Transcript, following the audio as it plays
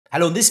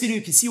Hello, in this video,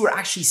 you can see we're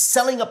actually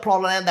selling a plot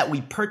of land that we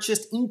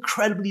purchased,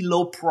 incredibly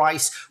low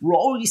price. We're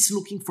always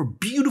looking for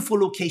beautiful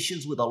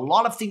locations with a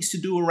lot of things to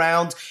do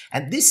around.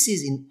 And this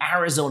is in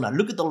Arizona.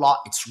 Look at the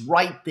lot. It's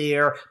right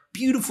there.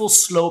 Beautiful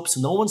slopes.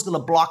 No one's going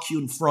to block you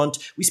in front.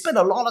 We spent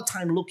a lot of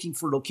time looking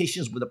for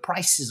locations with the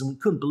prices, and we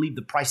couldn't believe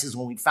the prices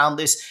when we found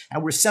this.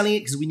 And we're selling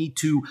it because we need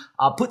to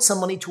put some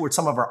money towards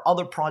some of our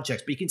other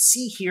projects. But you can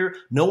see here,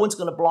 no one's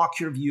going to block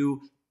your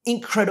view.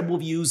 Incredible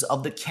views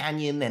of the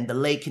canyon and the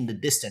lake in the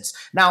distance.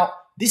 Now,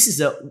 this is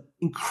an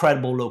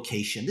incredible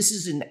location. This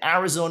is in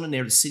Arizona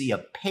near the city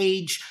of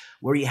Page,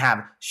 where you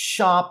have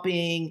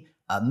shopping,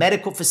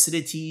 medical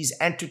facilities,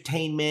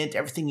 entertainment,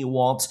 everything you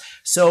want.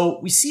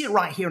 So we see it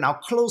right here now,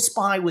 close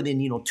by within,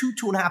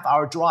 2.5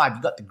 hour drive.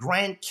 You got the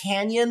Grand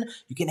Canyon.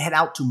 You can head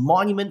out to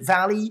Monument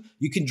Valley.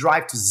 You can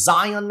drive to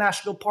Zion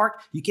National Park.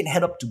 You can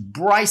head up to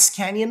Bryce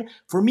Canyon.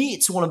 For me,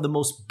 it's one of the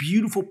most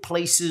beautiful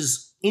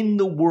places in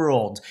the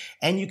world.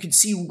 And you can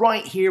see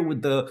right here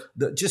with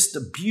just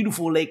the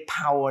beautiful Lake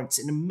Powell. It's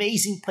an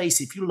amazing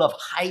place if you love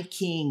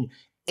hiking,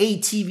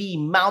 ATV,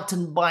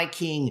 mountain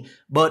biking,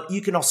 but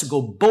you can also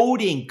go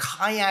boating,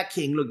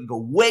 kayaking, look, you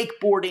go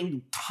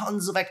wakeboarding,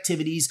 tons of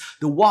activities.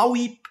 The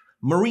Wahweap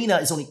Marina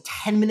is only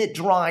 10-minute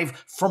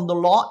drive from the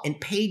lot, and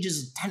Page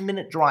is a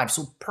 10-minute drive.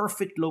 So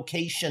perfect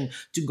location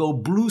to go,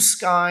 blue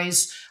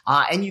skies.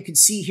 And you can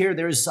see here,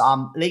 there's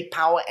Lake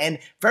Powell, and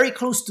very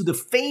close to the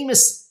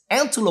famous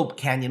Antelope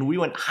Canyon. We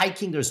went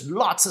hiking. There's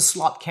lots of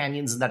slot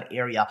canyons in that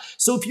area.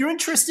 So if you're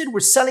interested,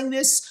 we're selling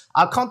this.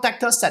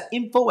 Contact us at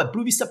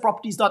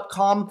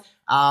info@bluevistaproperties.com.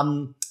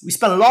 We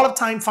spent a lot of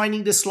time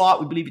finding this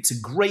lot. We believe it's a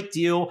great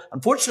deal.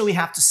 Unfortunately, we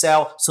have to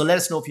sell. So let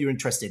us know if you're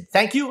interested.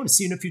 Thank you, and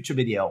see you in a future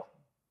video.